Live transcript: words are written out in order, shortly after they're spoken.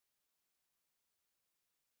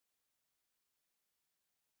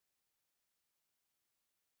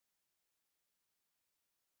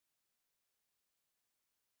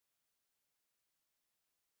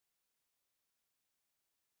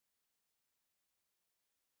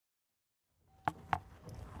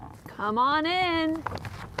Come on in.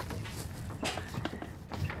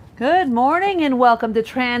 Good morning and welcome to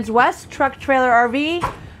Transwest Truck Trailer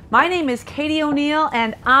RV. My name is Katie O'Neill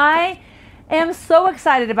and I am so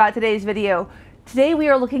excited about today's video. Today we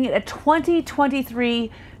are looking at a 2023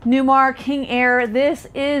 Newmar King Aire. This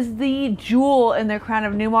is the jewel in the crown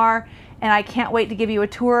of Newmar and I can't wait to give you a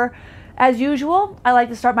tour. As usual, I like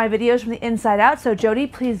to start my videos from the inside out, so Jody,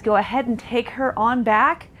 please go ahead and take her on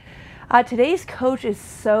back. Today's coach is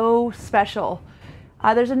so special.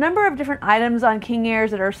 There's a number of different items on King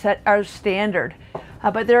Aires that are standard,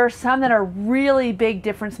 but there are some that are really big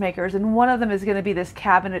difference makers, and one of them is going to be this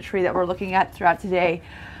cabinetry that we're looking at throughout today.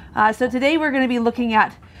 So today we're going to be looking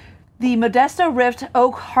at the Modesto Rift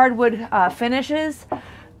oak hardwood finishes,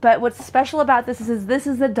 but what's special about this is this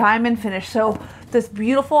is the diamond finish. So this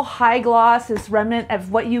beautiful high gloss is remnant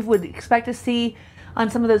of what you would expect to see on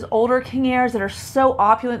some of those older King Aires that are so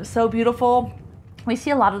opulent and so beautiful. We see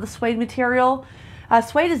a lot of the suede material.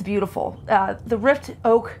 Suede is beautiful. The Rift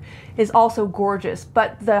oak is also gorgeous,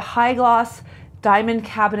 but the high gloss diamond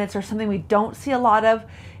cabinets are something we don't see a lot of.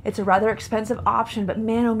 It's a rather expensive option, but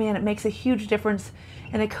man, oh man, it makes a huge difference.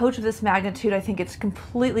 In a coach of this magnitude, I think it's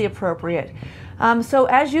completely appropriate. So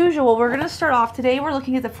as usual, we're gonna start off today. We're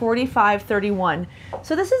looking at the 4531.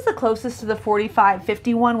 So this is the closest to the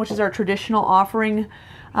 4551, which is our traditional offering.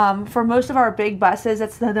 For most of our big buses,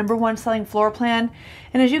 that's the #1 selling floor plan.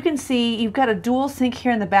 And as you can see, you've got a dual sink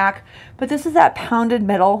here in the back, but this is that pounded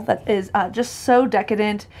metal that is just so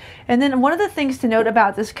decadent. And then one of the things to note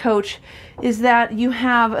about this coach is that you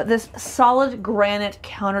have this solid granite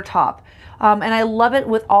countertop. And I love it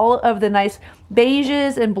with all of the nice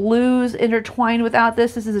beiges and blues intertwined without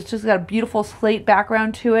this. This is just got a beautiful slate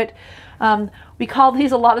background to it. We call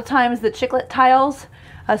these a lot of times the chiclet tiles.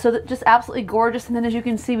 So that just absolutely gorgeous. And then as you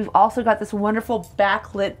can see, we've also got this wonderful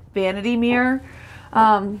backlit vanity mirror.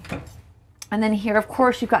 And then here, of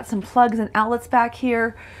course, you've got some plugs and outlets back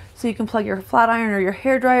here. So you can plug your flat iron or your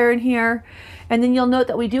hair dryer in here. And then you'll note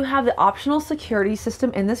that we do have the optional security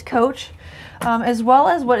system in this coach, as well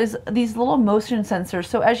as what is these little motion sensors.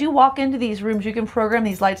 So as you walk into these rooms, you can program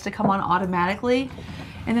these lights to come on automatically.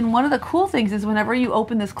 And then one of the cool things is whenever you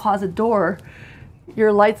open this closet door,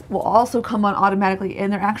 your lights will also come on automatically,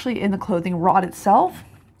 and they're actually in the clothing rod itself.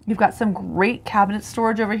 You've got some great cabinet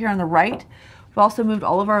storage over here on the right. We've also moved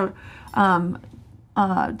all of our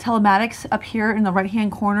telematics up here in the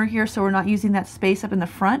right-hand corner here, so we're not using that space up in the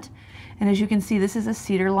front. And as you can see, this is a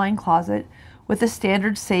cedar-lined closet with a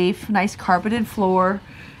standard safe, nice carpeted floor.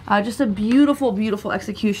 Just a beautiful, beautiful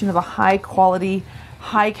execution of a high-quality,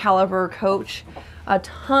 high-caliber coach. A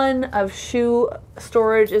ton of shoe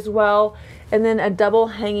storage as well, and then a double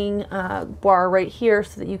hanging bar right here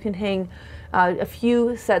so that you can hang a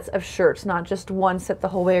few sets of shirts, not just one set the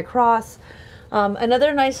whole way across.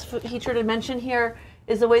 Another nice feature to mention here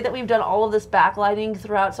is the way that we've done all of this backlighting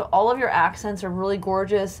throughout, so all of your accents are really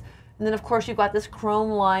gorgeous. And then of course you've got this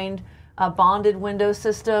chrome lined bonded window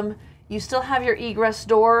system. You still have your egress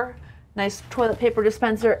door, nice toilet paper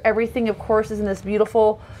dispenser. Everything of course is in this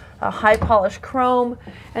beautiful high polished chrome.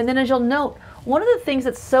 And then as you'll note, one of the things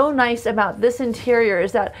that's so nice about this interior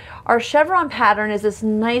is that our chevron pattern is this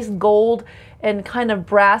nice gold and kind of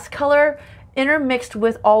brass color intermixed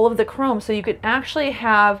with all of the chrome. So you can actually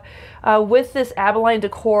have, with this Abilene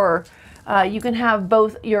decor, you can have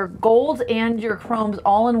both your golds and your chromes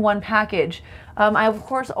all in one package. I of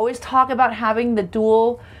course always talk about having the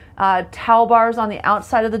dual towel bars on the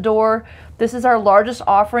outside of the door. This is our largest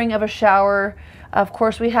offering of a shower. Of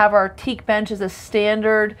course, we have our teak bench as a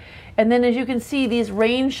standard. And then as you can see, these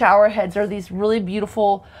rain shower heads are these really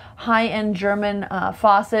beautiful high-end German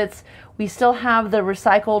faucets. We still have the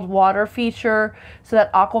recycled water feature, so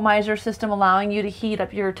that aquamizer system allowing you to heat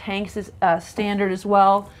up your tanks is standard as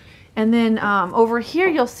well. And then over here,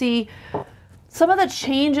 you'll see some of the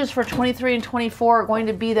changes for 23 and 24 are going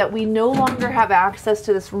to be that we no longer have access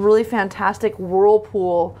to this really fantastic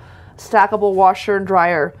Whirlpool stackable washer and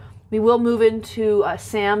dryer. We will move into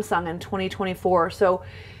Samsung in 2024. So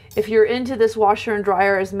if you're into this washer and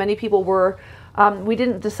dryer, as many people were, we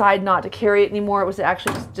didn't decide not to carry it anymore. It was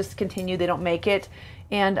actually discontinued. They don't make it.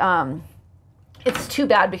 And it's too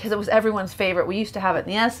bad because it was everyone's favorite. We used to have it in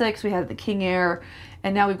the Essex, we had the King Aire,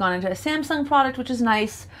 and now we've gone into a Samsung product, which is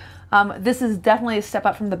nice. This is definitely a step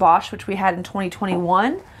up from the Bosch, which we had in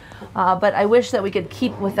 2021. But I wish that we could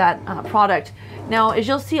keep with that product. Now, as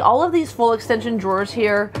you'll see, all of these full extension drawers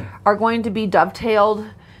here are going to be dovetailed.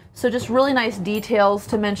 So just really nice details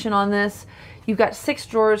to mention on this. You've got 6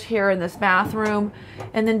 drawers here in this bathroom.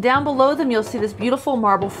 And then down below them, you'll see this beautiful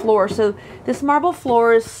marble floor. So this marble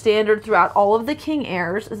floor is standard throughout all of the King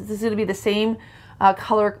Aires. This is going to be the same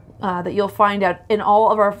color that you'll find out in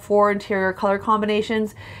all of our 4 interior color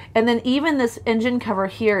combinations. And then even this engine cover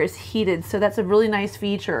here is heated, so that's a really nice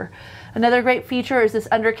feature. Another great feature is this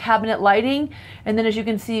under cabinet lighting, and then as you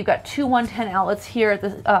can see, you've got 2 110 outlets here at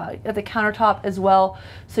the countertop as well,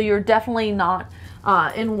 so you're definitely not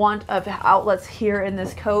in want of outlets here in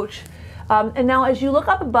this coach. And now as you look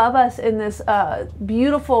up above us in this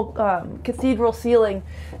beautiful cathedral ceiling,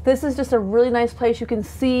 this is just a really nice place. You can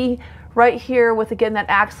see right here with, again, that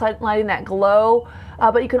accent lighting, that glow,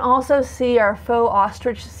 but you can also see our faux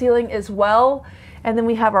ostrich ceiling as well. And then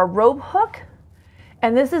we have our rope hook.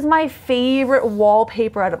 And this is my favorite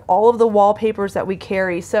wallpaper out of all of the wallpapers that we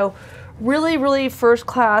carry. So really, really first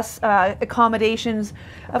class accommodations,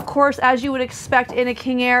 of course, as you would expect in a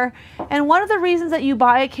King Aire. And one of the reasons that you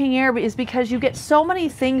buy a King Aire is because you get so many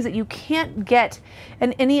things that you can't get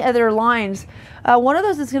in any other lines. One of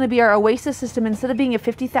those is going to be our Oasis system. Instead of being a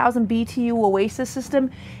 50,000 BTU Oasis system,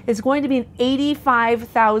 it's going to be an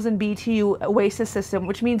 85,000 BTU Oasis system,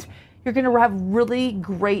 which means you're going to have really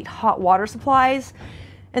great hot water supplies.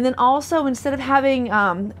 And then also, instead of having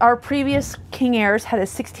our previous King Aires had a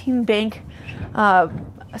 16 bay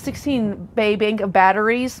bank of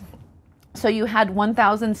batteries, so you had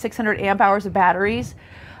 1,600 amp hours of batteries.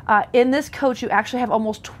 In this coach, you actually have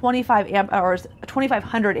almost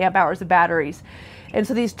 2,500 amp hours of batteries. And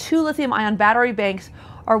so these 2 lithium-ion battery banks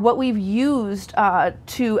are what we've used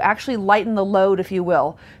to actually lighten the load, if you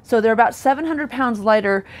will. So they're about 700 pounds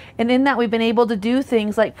lighter, and in that we've been able to do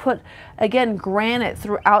things like put, again, granite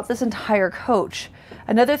throughout this entire coach.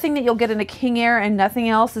 Another thing that you'll get in a King Aire and nothing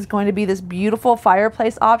else is going to be this beautiful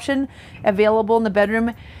fireplace option available in the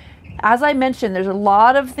bedroom. As I mentioned, there's a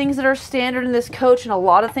lot of things that are standard in this coach and a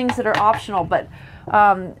lot of things that are optional, but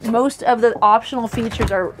most of the optional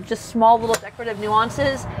features are just small little decorative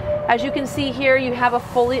nuances. As you can see here, you have a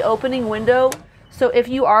fully opening window. So if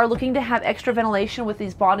you are looking to have extra ventilation with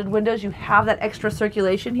these bonded windows, you have that extra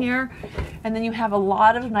circulation here. And then you have a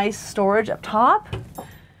lot of nice storage up top.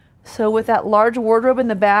 So with that large wardrobe in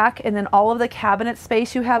the back and then all of the cabinet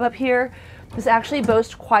space you have up here, this actually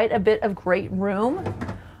boasts quite a bit of great room.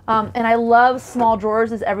 And I love small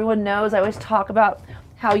drawers, as everyone knows. I always talk about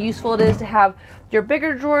how useful it is to have your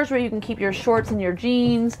bigger drawers where you can keep your shorts and your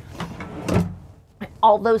jeans,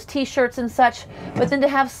 all those t-shirts and such, but then to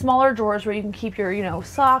have smaller drawers where you can keep your,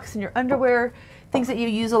 socks and your underwear, things that you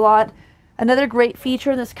use a lot. Another great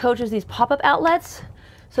feature in this coach is these pop-up outlets.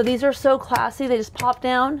 So these are so classy, they just pop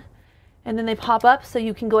down and then they pop up, so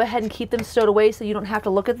you can go ahead and keep them stowed away so you don't have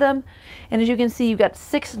to look at them. And as you can see, you've got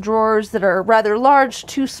 6 drawers that are rather large,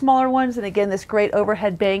 2 smaller ones, and again, this great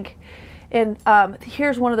overhead bank. And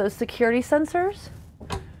here's one of those security sensors.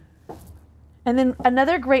 And then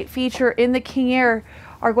another great feature in the King Aire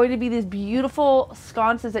are going to be these beautiful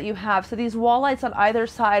sconces that you have. So these wall lights on either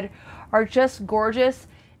side are just gorgeous.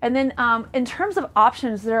 And then in terms of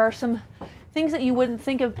options, there are some things that you wouldn't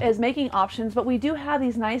think of as making options, but we do have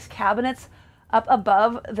these nice cabinets up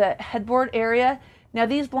above the headboard area. Now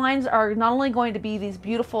these blinds are not only going to be these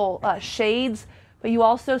beautiful shades, but you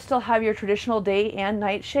also still have your traditional day and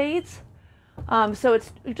night shades. So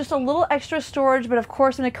it's just a little extra storage, but of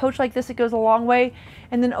course in a coach like this it goes a long way.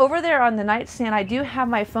 And then over there on the nightstand I do have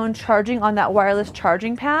my phone charging on that wireless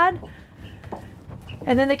charging pad.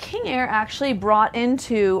 And then the King Aire actually brought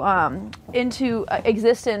into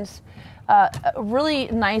existence really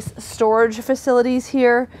nice storage facilities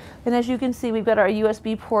here. And as you can see, we've got our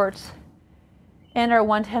USB ports and our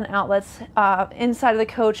 110 outlets inside of the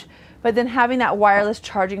coach, but then having that wireless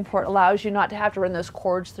charging port allows you not to have to run those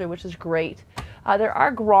cords through, which is great. There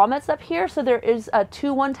are grommets up here, so there is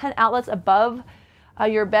 2 110 outlets above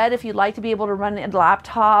your bed if you'd like to be able to run a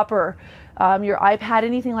laptop or your iPad,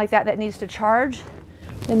 anything like that that needs to charge.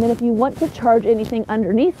 And then if you want to charge anything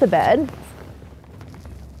underneath the bed,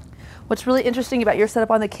 what's really interesting about your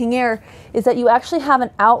setup on the King Aire is that you actually have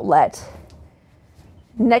an outlet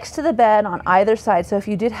next to the bed on either side. So if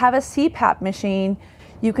you did have a CPAP machine,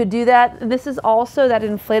 you could do that. And this is also that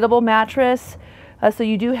inflatable mattress. So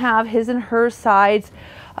you do have his and her sides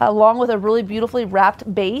along with a really beautifully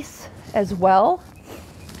wrapped base as well.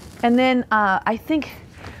 And then I think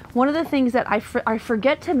one of the things that I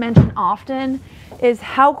forget to mention often is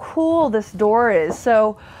how cool this door is.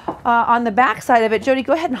 So on the back side of it, Jody,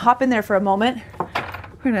 go ahead and hop in there for a moment.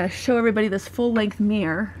 We're gonna show everybody this full length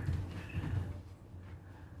mirror.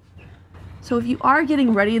 So if you are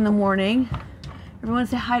getting ready in the morning, everyone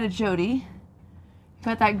say hi to Jody. You've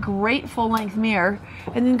got that great full length mirror.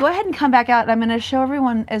 And then go ahead and come back out, and I'm gonna show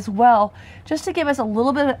everyone as well, just to give us a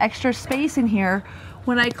little bit of extra space in here.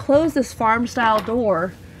 When I close this farm style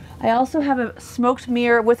door, I also have a smoked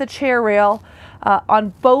mirror with a chair rail on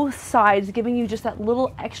both sides, giving you just that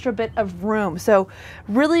little extra bit of room. So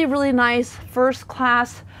really, really nice first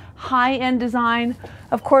class high-end design.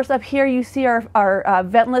 Of course, up here you see our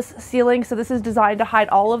ventless ceiling. So this is designed to hide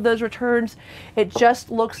all of those returns. It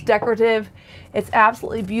just looks decorative. It's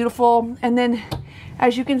absolutely beautiful. And then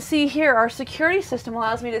as you can see here, our security system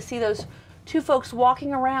allows me to see those two folks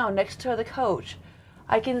walking around next to the coach.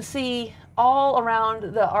 I can see all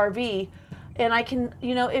around the RV. And I can,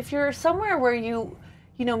 you know, if you're somewhere where you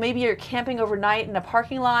know, maybe you're camping overnight in a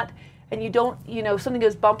parking lot and you don't, you know, something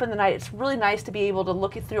goes bump in the night, it's really nice to be able to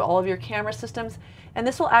look through all of your camera systems. And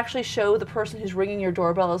this will actually show the person who's ringing your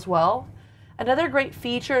doorbell as well. Another great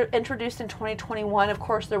feature introduced in 2021, of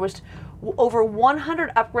course, there was over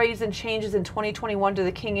 100 upgrades and changes in 2021 to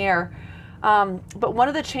the King Aire. But one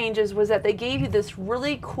of the changes was that they gave you this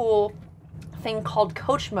really cool thing called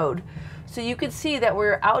coach mode. So you can see that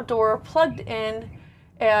we're outdoor plugged in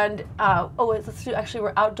and,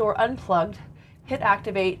 we're outdoor unplugged, hit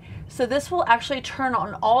activate. So this will actually turn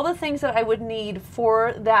on all the things that I would need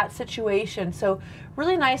for that situation. So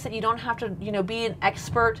really nice that you don't have to, you know, be an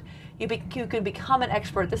expert. You can become an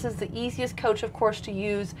expert. This is the easiest coach, of course, to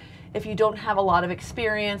use if you don't have a lot of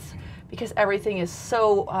experience, because everything is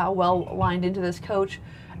so well lined into this coach.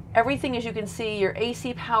 Everything, as you can see, your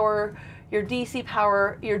AC power, your DC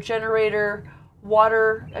power, your generator,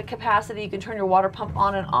 water capacity, you can turn your water pump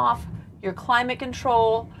on and off, your climate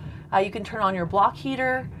control, you can turn on your block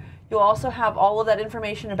heater. You'll also have all of that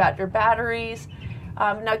information about your batteries.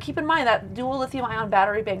 Now keep in mind that dual lithium ion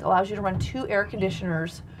battery bank allows you to run 2 air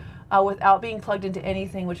conditioners without being plugged into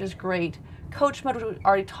anything, which is great. Coach mode, which we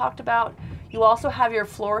already talked about. You also have your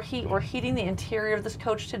floor heat. We're heating the interior of this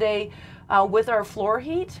coach today with our floor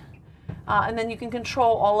heat. And then you can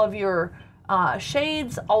control all of your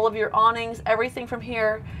shades, all of your awnings, everything from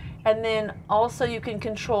here. And then also you can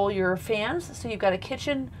control your fans. So you've got a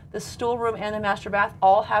kitchen, the stool room, and the master bath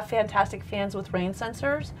all have fantastic fans with rain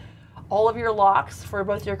sensors. All of your locks for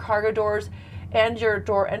both your cargo doors and your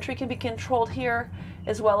door entry can be controlled here,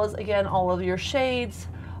 as well as, again, all of your shades,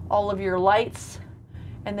 all of your lights,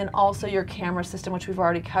 and then also your camera system, which we've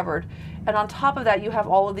already covered. And on top of that, you have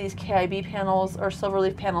all of these KIB panels or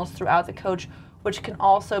silverleaf panels throughout the coach, which can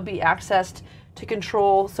also be accessed to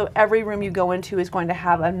control. So every room you go into is going to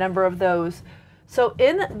have a number of those. So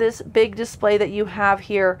in this big display that you have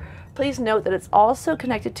here, please note that it's also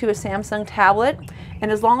connected to a Samsung tablet. And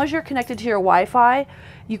as long as you're connected to your Wi-Fi,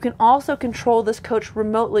 you can also control this coach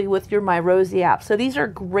remotely with your My Rosie app. So these are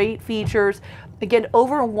great features. Again,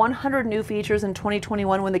 over 100 new features in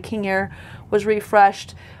 2021 when the King Aire was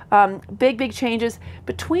refreshed. Big changes.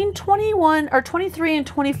 Between 23 and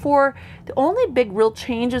 24, the only big real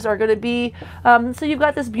changes are going to be, so you've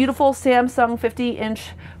got this beautiful Samsung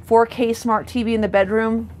 50-inch 4K smart TV in the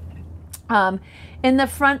bedroom. In the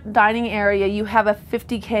front dining area, you have a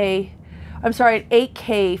 8K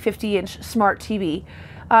 50-inch smart TV.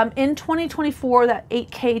 In 2024, that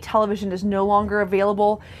 8K television is no longer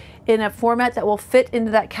available in a format that will fit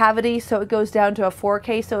into that cavity, so it goes down to a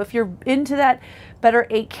 4K. So if you're into that better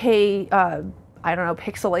 8K,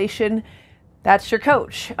 pixelation, that's your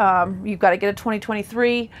coach. You've got to get a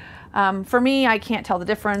 2023. For me, I can't tell the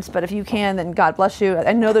difference, but if you can, then God bless you.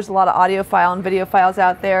 I know there's a lot of audiophile and videophiles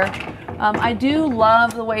out there. I do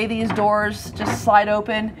love the way these doors just slide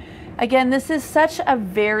open. Again, this is such a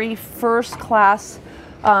very first-class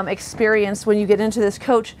experience when you get into this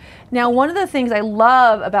coach. Now, one of the things I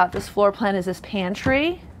love about this floor plan is this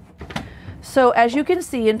pantry. So as you can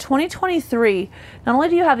see, in 2023, not only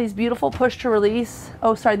do you have these beautiful push to release,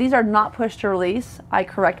 these are not push to release, I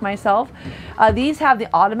correct myself. These have the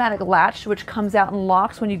automatic latch, which comes out and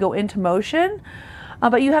locks when you go into motion.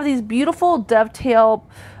 But you have these beautiful dovetail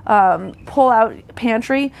pull-out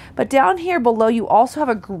pantry. But down here below, you also have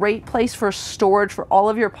a great place for storage for all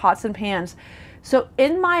of your pots and pans. So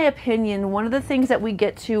in my opinion, one of the things that we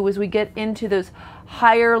get to as we get into those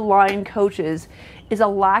higher line coaches is a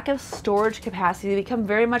lack of storage capacity. They become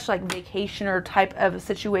very much like vacationer type of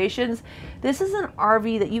situations. This is an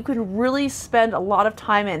RV that you can really spend a lot of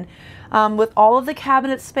time in with all of the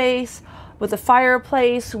cabinet space, with the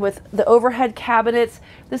fireplace, with the overhead cabinets.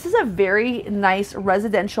 This is a very nice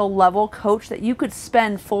residential level coach that you could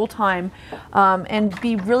spend full time and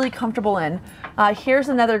be really comfortable in. Here's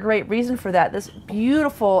another great reason for that, this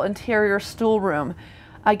beautiful interior stool room.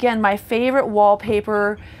 Again, my favorite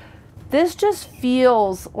wallpaper. This just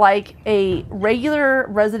feels like a regular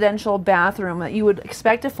residential bathroom that you would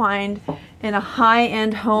expect to find in a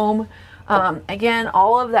high-end home. Again,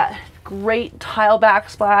 all of that great tile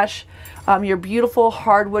backsplash, your beautiful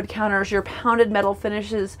hardwood counters, your pounded metal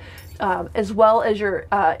finishes, as well as your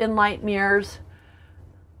in-light mirrors,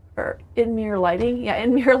 or in-mirror lighting. Yeah,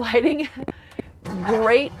 in-mirror lighting.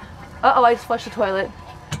 Great. Uh-oh, I just flushed the toilet.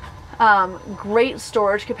 Great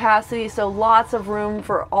storage capacity, so lots of room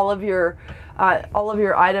for all of your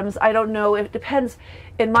items. I don't know, it depends.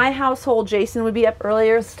 In my household, Jason would be up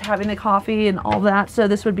earlier having the coffee and all that, so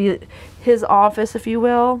this would be his office, if you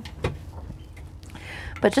will.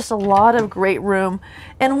 But just a lot of great room.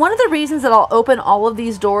 And one of the reasons that I'll open all of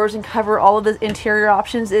these doors and cover all of the interior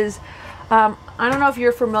options is, I don't know if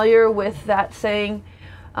you're familiar with that saying,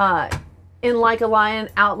 in like a lion,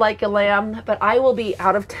 out like a lamb, but I will be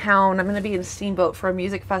out of town. I'm going to be in Steamboat for a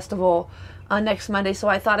music festival next Monday, so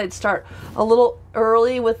I thought I'd start a little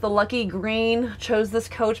early with the lucky green. Chose this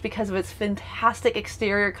coach because of its fantastic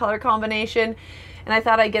exterior color combination, and I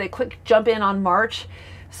thought I'd get a quick jump in on March.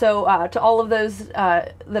 So to all of those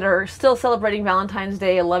that are still celebrating Valentine's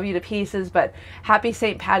Day, I love you to pieces, but happy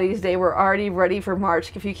St. Patty's Day. We're already ready for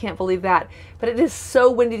March, if you can't believe that. But it is so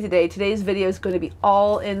windy today. Today's video is going to be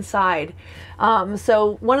all inside.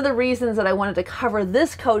 So one of the reasons that I wanted to cover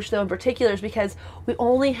this coach, though, in particular, is because we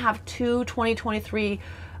only have two 2023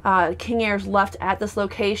 King Aires left at this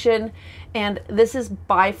location, and this is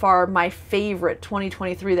by far my favorite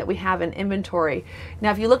 2023 that we have in inventory.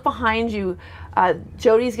 Now, if you look behind you,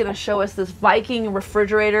 Jody's going to show us this Viking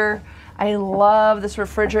refrigerator. I love this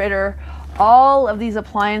refrigerator. All of these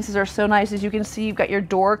appliances are so nice. As you can see, you've got your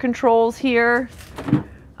door controls here.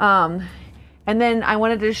 And then I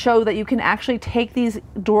wanted to show that you can actually take these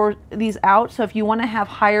out. So if you want to have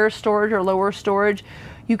higher storage or lower storage,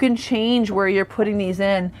 you can change where you're putting these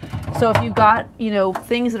in. So if you've got, you know,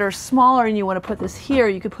 things that are smaller and you want to put this here,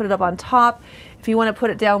 you could put it up on top. If you want to put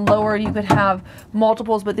it down lower, you could have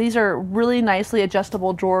multiples, but these are really nicely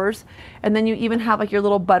adjustable drawers. And then you even have like your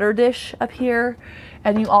little butter dish up here.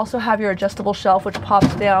 And you also have your adjustable shelf, which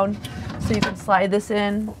pops down, so you can slide this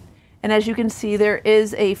in. And as you can see, there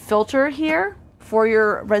is a filter here for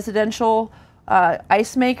your residential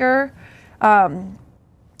ice maker.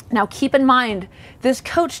 Now keep in mind, this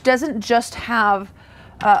coach doesn't just have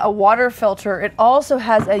a water filter, it also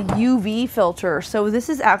has a UV filter. So this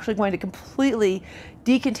is actually going to completely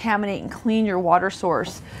decontaminate and clean your water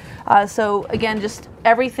source. So again, just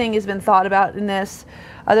everything has been thought about in this.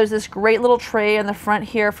 There's this great little tray in the front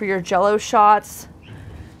here for your Jello shots.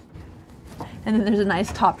 And then there's a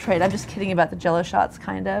nice top tray. I'm just kidding about the Jello shots,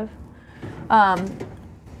 kind of.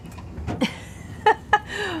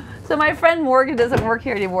 So my friend Morgan doesn't work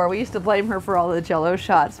here anymore. We used to blame her for all the Jello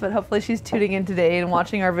shots, but hopefully she's tuning in today and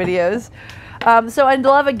watching our videos. So I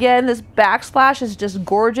love, again, this backsplash is just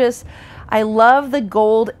gorgeous. I love the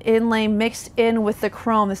gold inlay mixed in with the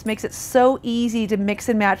chrome. This makes it so easy to mix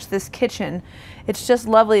and match this kitchen. It's just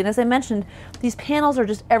lovely. And as I mentioned, these panels are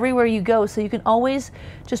just everywhere you go, so you can always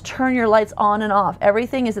just turn your lights on and off.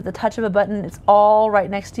 Everything is at the touch of a button. It's all right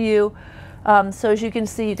next to you. So as you can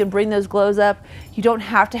see, you can bring those glows up. You don't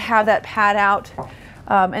have to have that pad out.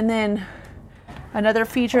 And then another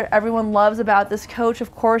feature everyone loves about this coach,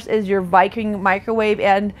 of course, is your Viking microwave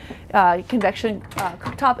and convection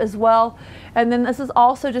cooktop as well. And then this is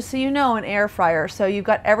also, just so you know, an air fryer. So you've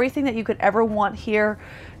got everything that you could ever want here.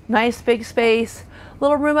 Nice big space.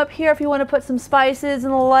 Little room up here if you want to put some spices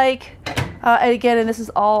and the like. And again, and this is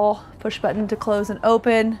all push button to close and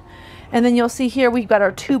open. And then you'll see here we've got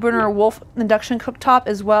our 2-burner Wolf induction cooktop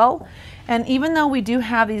as well. And even though we do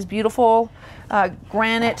have these beautiful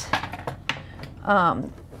granite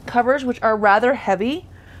covers, which are rather heavy,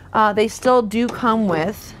 they still do come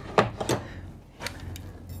with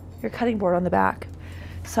your cutting board on the back.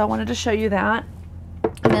 So I wanted to show you that.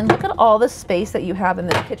 And then look at all the space that you have in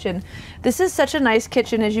this kitchen. This is such a nice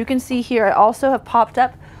kitchen. As you can see here, I also have popped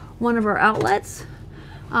up one of our outlets.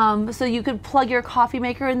 So you could plug your coffee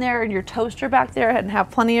maker in there and your toaster back there and have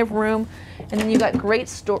plenty of room. And then you got great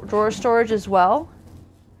drawer storage as well.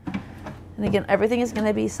 And again, everything is going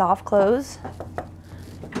to be soft close.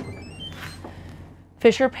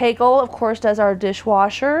 Fisher Paykel, of course, does our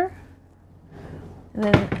dishwasher. And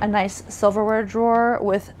then a nice silverware drawer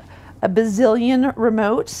with a bazillion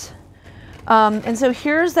remotes. And so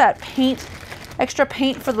here's that paint, extra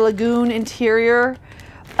paint for the Lagoon interior.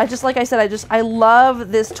 Like I said, I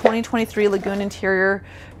love this 2023 Lagoon interior.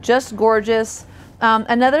 Just gorgeous.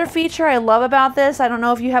 Another feature I love about this, I don't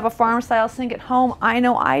know if you have a farm style sink at home. I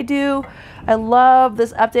know I do. I love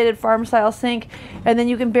this updated farm style sink. And then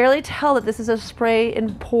you can barely tell that this is a spray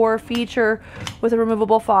and pour feature with a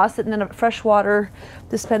removable faucet and then a fresh water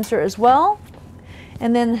dispenser as well.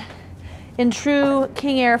 And then in true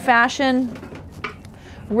King Aire fashion.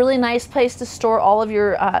 Really nice place to store all of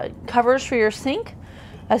your covers for your sink.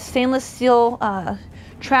 A stainless steel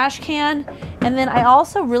trash can. And then I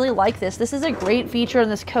also really like this. This is a great feature in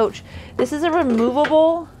this coach. This is a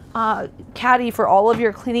removable caddy for all of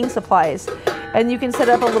your cleaning supplies. And you can set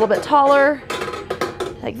it up a little bit taller,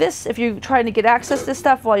 like this, if you're trying to get access to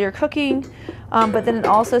stuff while you're cooking. But then it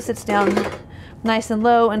also sits down nice and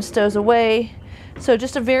low and stows away. So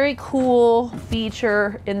just a very cool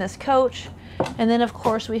feature in this coach. And then of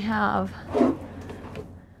course we have,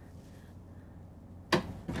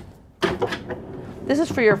 this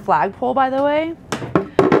is for your flagpole, by the way.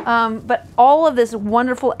 But all of this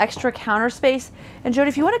wonderful extra counter space. And Jody,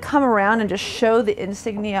 if you want to come around and just show the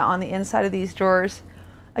insignia on the inside of these drawers,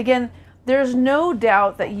 again, there's no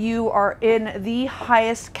doubt that you are in the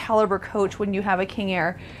highest caliber coach when you have a King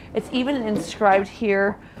Aire. It's even inscribed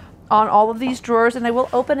here on all of these drawers, and I will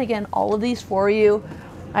open again all of these for you.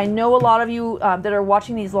 I know a lot of you that are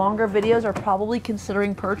watching these longer videos are probably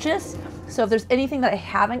considering purchase. So if there's anything that I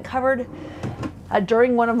haven't covered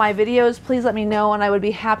during one of my videos, please let me know, and I would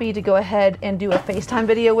be happy to go ahead and do a FaceTime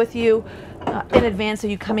video with you in advance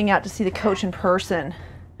of you coming out to see the coach in person.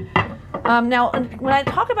 Now, when I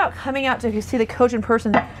talk about coming out to see the coach in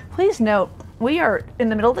person, please note, we are in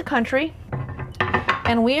the middle of the country,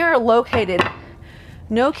 and we are located,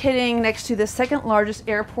 no kidding, next to the second largest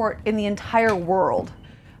airport in the entire world.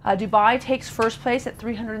 Dubai takes first place at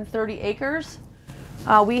 330 acres.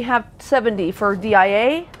 We have 70 for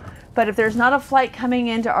DIA, but if there's not a flight coming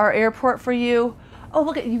into our airport for you, oh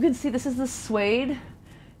look, you can see this is the suede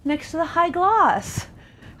next to the high gloss.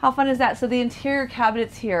 How fun is that? So the interior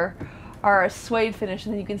cabinets here are a suede finish,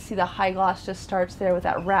 and then you can see the high gloss just starts there with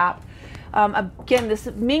that wrap. Again, this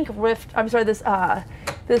mink rift, I'm sorry,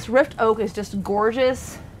 this rift oak is just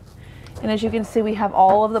gorgeous. And as you can see, we have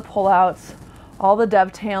all of the pullouts, all the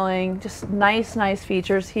dovetailing, just nice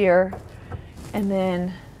features here. And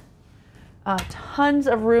then tons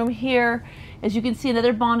of room here. As you can see,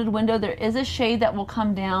 another bonded window. There is a shade that will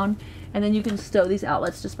come down, and then you can stow these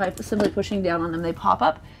outlets just by simply pushing down on them. They pop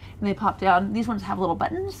up and they pop down. These ones have little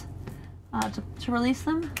buttons to release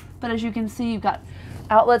them. But as you can see, you've got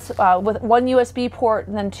outlets with one USB port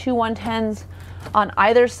and then two 110s on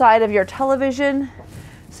either side of your television.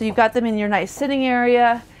 So you've got them in your nice sitting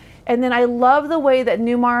area. And then I love the way that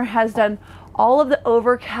Newmar has done all of the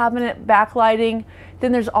over cabinet backlighting.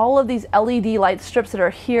 Then there's all of these LED light strips that are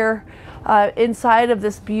here inside of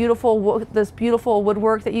this beautiful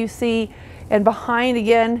woodwork that you see, and behind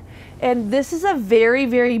again. And this is a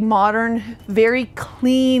very modern, very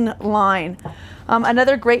clean line.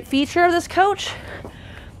 Another great feature of this coach,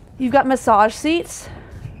 you've got massage seats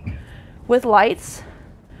with lights,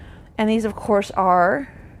 and these of course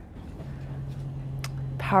are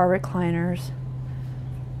power recliners.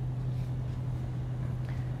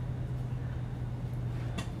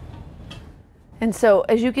 And so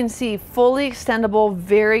as you can see, fully extendable,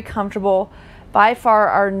 very comfortable, by far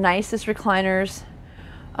our nicest recliners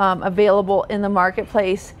available in the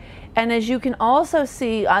marketplace. And as you can also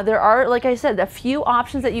see, there are, like I said, a few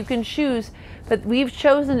options that you can choose, but we've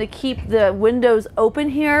chosen to keep the windows open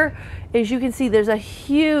here. As you can see, there's a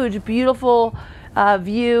huge, beautiful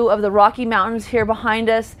view of the Rocky Mountains here behind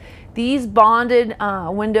us. These bonded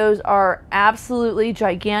windows are absolutely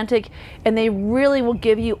gigantic, and they really will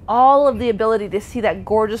give you all of the ability to see that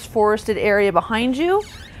gorgeous forested area behind you.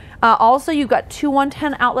 Also, you've got two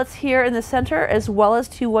 110 outlets here in the center, as well as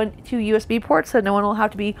two USB ports, so no one will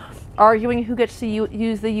have to be arguing who gets to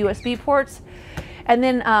use the USB ports. And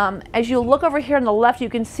then as you look over here on the left, you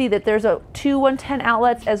can see that there's two 110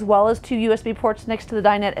 outlets as well as two USB ports next to the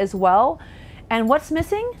dinette as well. And what's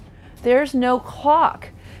missing? There's no clock.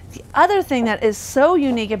 The other thing that is so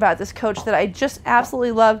unique about this coach that I just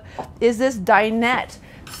absolutely love is this dinette.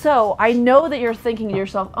 So I know that you're thinking to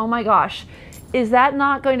yourself, oh my gosh, is that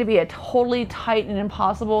not going to be a totally tight and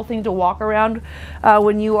impossible thing to walk around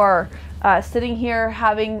when you are sitting here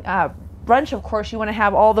having brunch? Of course, you want to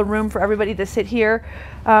have all the room for everybody to sit here.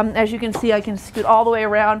 As you can see, I can scoot all the way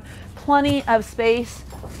around, plenty of space.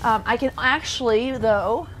 I can actually,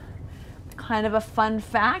 though, kind of a fun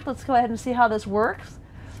fact, let's go ahead and see how this works.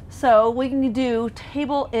 So we can do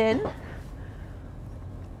table in,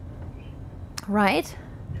 right?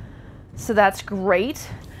 So that's great.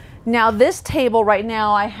 Now this table right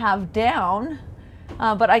now I have down,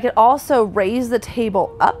 but I could also raise the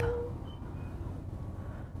table up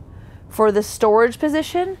for the storage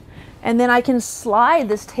position, and then I can slide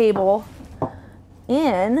this table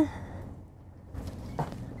in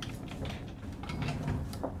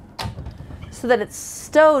so that it's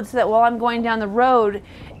stowed, so that while I'm going down the road,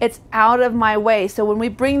 it's out of my way. So when we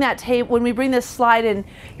bring this slide in,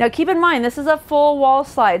 now keep in mind, this is a full wall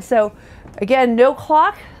slide. So again, no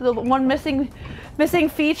clock. The one missing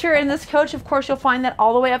feature in this coach, of course, you'll find that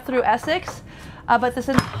all the way up through Essex. But this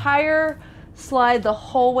entire slide, the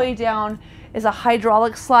whole way down, is a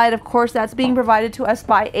hydraulic slide. Of course, that's being provided to us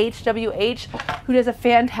by HWH, who does a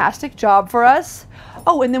fantastic job for us.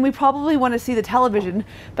 Oh, and then we probably want to see the television,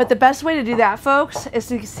 but the best way to do that, folks, is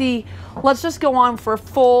to see, let's just go on for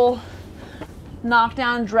full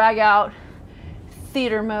knockdown, drag out,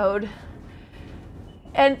 theater mode.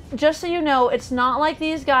 And just so you know, it's not like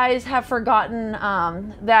these guys have forgotten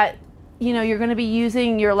that, you know, you're going to be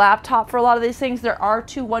using your laptop for a lot of these things. There are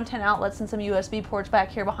two 110 outlets and some USB ports back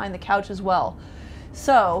here behind the couch as well.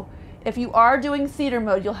 So if you are doing theater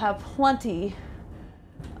mode, you'll have plenty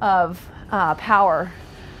of power.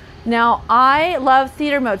 Now, I love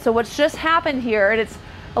theater mode. So what's just happened here, and it's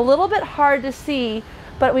a little bit hard to see,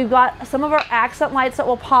 but we've got some of our accent lights that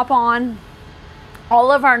will pop on.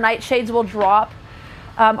 All of our nightshades will drop.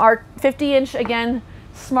 Our 50-inch, again,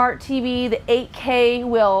 smart TV, the 8K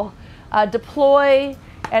will deploy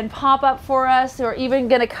and pop up for us. We're even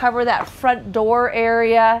going to cover that front door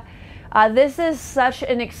area. This is such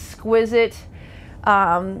an exquisite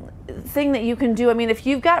thing that you can do. I mean, if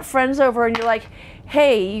you've got friends over and you're like,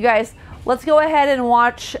 hey, you guys, let's go ahead and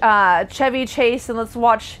watch Chevy Chase and let's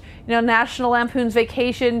watch, you know, National Lampoon's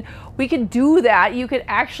Vacation. We could do that. You could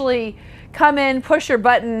actually come in, push your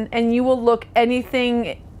button, and you will look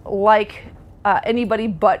anything like anybody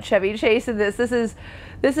but Chevy Chase in this.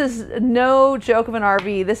 This is no joke of an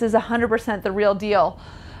RV. This is 100% the real deal.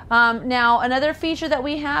 Now, another feature that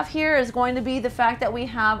we have here is going to be the fact that we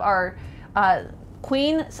have our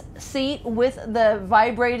queen seat with the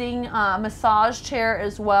vibrating massage chair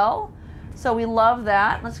as well. So we love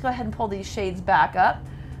that. Let's go ahead and pull these shades back up.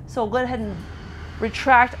 So we'll go ahead and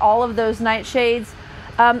retract all of those nightshades.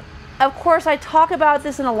 Of course, I talk about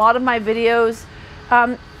this in a lot of my videos.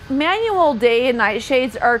 Manual day and night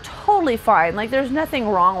shades are totally fine. Like, there's nothing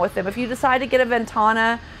wrong with them. If you decide to get a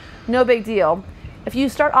Ventana, no big deal. If you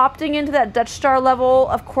start opting into that Dutch Star level,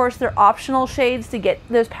 of course, they're optional shades to get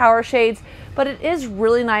those power shades, but it is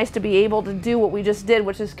really nice to be able to do what we just did,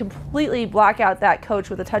 which is completely black out that coach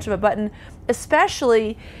with a touch of a button,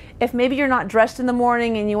 especially if maybe you're not dressed in the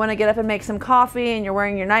morning and you want to get up and make some coffee and you're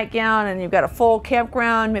wearing your nightgown and you've got a full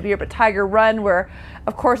campground. Maybe you're up at Tiger Run where,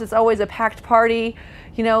 of course, it's always a packed party.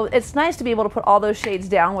 You know, it's nice to be able to put all those shades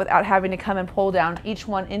down without having to come and pull down each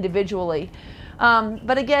one individually.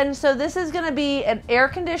 But again, so this is going to be an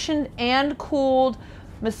air-conditioned and cooled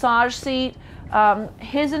massage seat.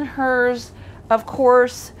 His and hers, of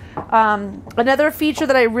course. Another feature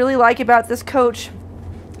that I really like about this coach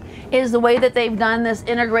is the way that they've done this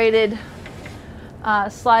integrated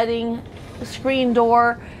sliding screen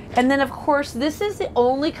door. And then, of course, this is the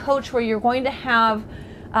only coach where you're going to have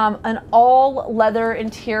an all leather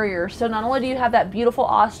interior. So not only do you have that beautiful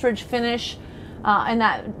ostrich finish and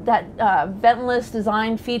that ventless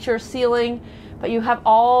design feature ceiling, but you have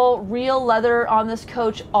all real leather on this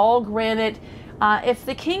coach, all granite. If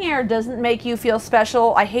the King Aire doesn't make you feel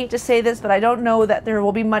special, I hate to say this, but I don't know that there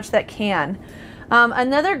will be much that can.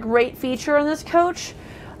 Another great feature on this coach,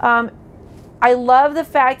 I love the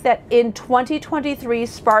fact that in 2023,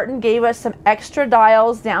 Spartin gave us some extra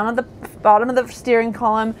dials down at the bottom of the steering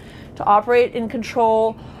column to operate and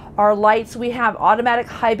control our lights. We have automatic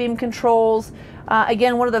high beam controls.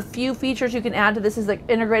 Again, one of the few features you can add to this is the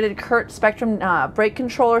integrated Kurt Spectrum brake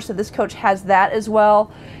controller, so this coach has that as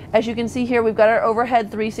well. As you can see here, we've got our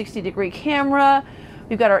overhead 360-degree camera.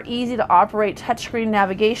 We've got our easy to operate touchscreen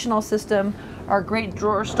navigational system, our great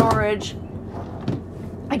drawer storage.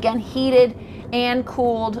 Again, heated and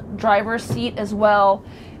cooled driver's seat as well.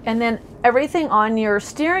 And then everything on your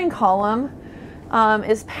steering column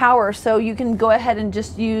is power, so you can go ahead and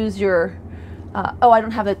just use your oh, I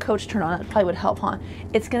don't have the coach turned on. That probably would help, huh?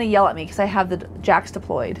 It's gonna yell at me because I have the jacks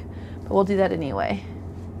deployed, but we'll do that anyway.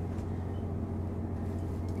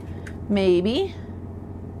 Maybe.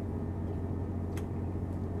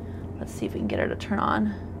 Let's see if we can get her to turn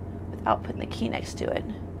on without putting the key next to it.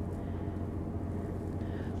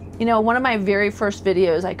 You know, one of my very first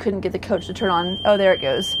videos, I couldn't get the coach to turn on. Oh, there it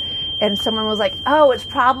goes. And someone was like, oh, it's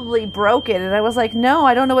probably broken. And I was like, no,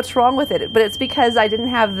 I don't know what's wrong with it. But it's because I didn't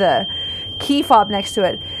have the key fob next to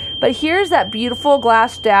it. But here's that beautiful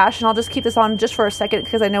glass dash. And I'll just keep this on just for a second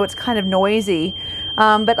because I know it's kind of noisy.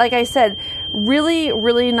 But like I said, really,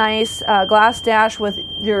 really nice glass dash with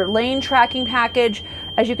your lane tracking package.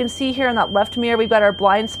 As you can see here in that left mirror, we've got our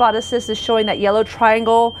blind spot assist is showing that yellow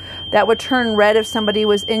triangle that would turn red if somebody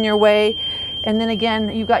was in your way. And then again,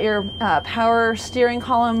 you've got your power steering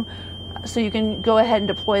column, so you can go ahead and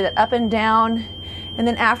deploy that up and down. And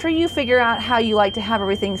then after you figure out how you like to have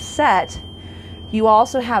everything set, you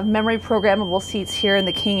also have memory programmable seats here in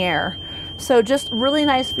the King Aire. So just really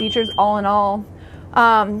nice features all in all.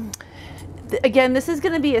 Again, this is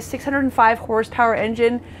going to be a 605 horsepower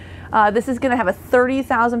engine. This is going to have a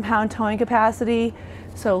 30,000 pound towing capacity.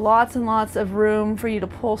 So lots and lots of room for you to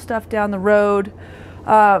pull stuff down the road.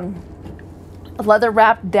 Leather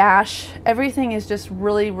wrapped dash. Everything is just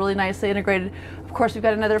really, really nicely integrated. Of course, we've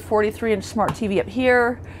got another 43-inch smart TV up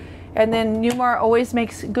here. And then Newmar always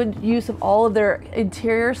makes good use of all of their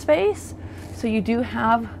interior space. So you do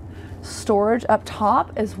have storage up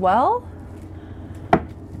top as well.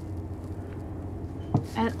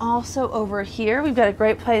 And also over here, we've got a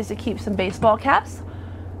great place to keep some baseball caps,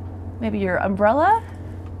 maybe your umbrella.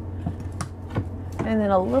 And then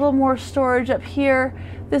a little more storage up here.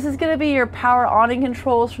 This is going to be your power awning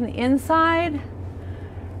controls from the inside.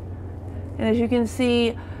 And as you can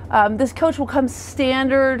see, this coach will come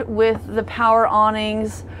standard with the power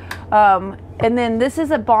awnings. And then this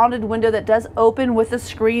is a bonded window that does open with a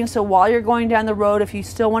screen. So while you're going down the road, if you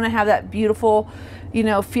still want to have that beautiful, you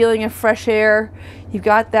know, feeling of fresh air, you've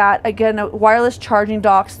got that. Again, wireless charging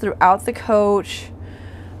docks throughout the coach.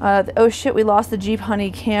 Oh shit, we lost the Jeep Honey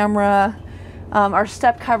camera. Our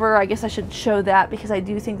step cover, I guess I should show that because I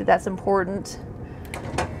do think that that's important.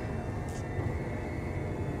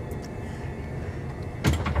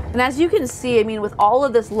 And as you can see, I mean, with all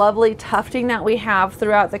of this lovely tufting that we have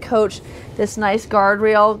throughout the coach, this nice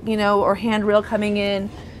guardrail, you know, or handrail coming in,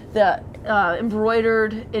 the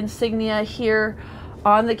embroidered insignia here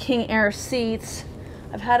on the King Aire seats.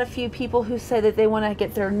 I've had a few people who say that they want to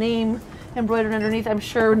get their name embroidered underneath. I'm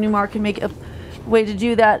sure Newmar can make a way to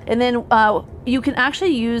do that. And then you can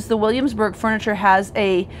actually use the Williamsburg furniture has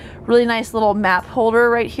a really nice little map holder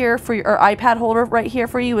right here for your, or iPad holder right here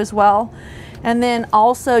for you as well. And then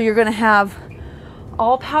also you're going to have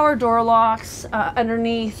all power door locks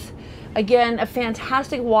underneath. Again, a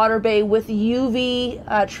fantastic water bay with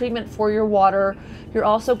UV treatment for your water. You're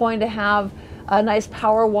also going to have a nice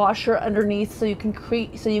power washer underneath so you can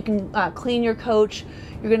clean your coach.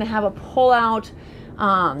 You're going to have a pull-out,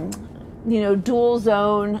 you know, dual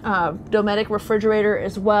zone Dometic refrigerator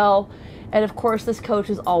as well. And of course, this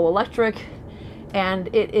coach is all electric,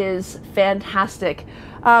 and it is fantastic.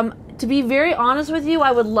 To be very honest with you,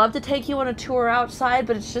 I would love to take you on a tour outside,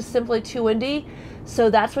 but it's just simply too windy. So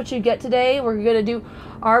that's what you get today. We're going to do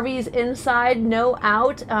RVs inside, no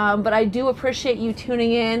out. But I do appreciate you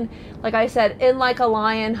tuning in. Like I said, in like a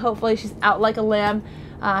lion. Hopefully she's out like a lamb.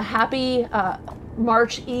 Happy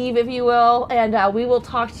March Eve, if you will. And we will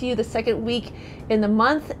talk to you the second week in the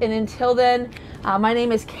month. And until then, my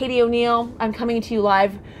name is Katie O'Neill. I'm coming to you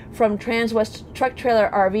live from Transwest Truck Trailer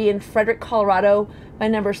RV in Fredrick, Colorado. My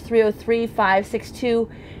number is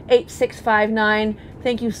 303-562-8659.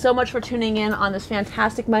 Thank you so much for tuning in on this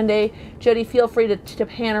fantastic Monday. Jody, feel free to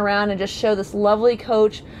pan around and just show this lovely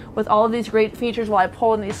coach with all of these great features while I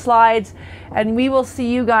pull in these slides. And we will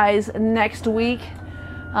see you guys next week.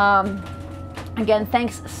 Again,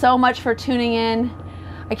 thanks so much for tuning in.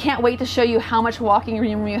 I can't wait to show you how much walking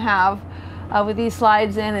room you have with these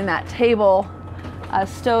slides in and that table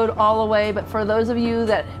stowed all away. But for those of you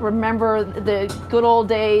that remember the good old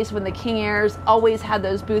days when the King Aires always had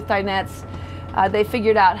those booth dinettes, they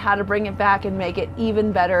figured out how to bring it back and make it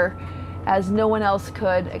even better, as no one else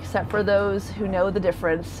could except for those who know the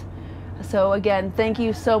difference. So again, thank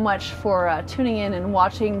you so much for tuning in and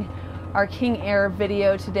watching our King Aire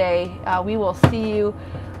video today. We will see you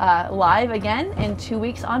live again in 2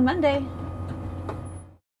 weeks on Monday.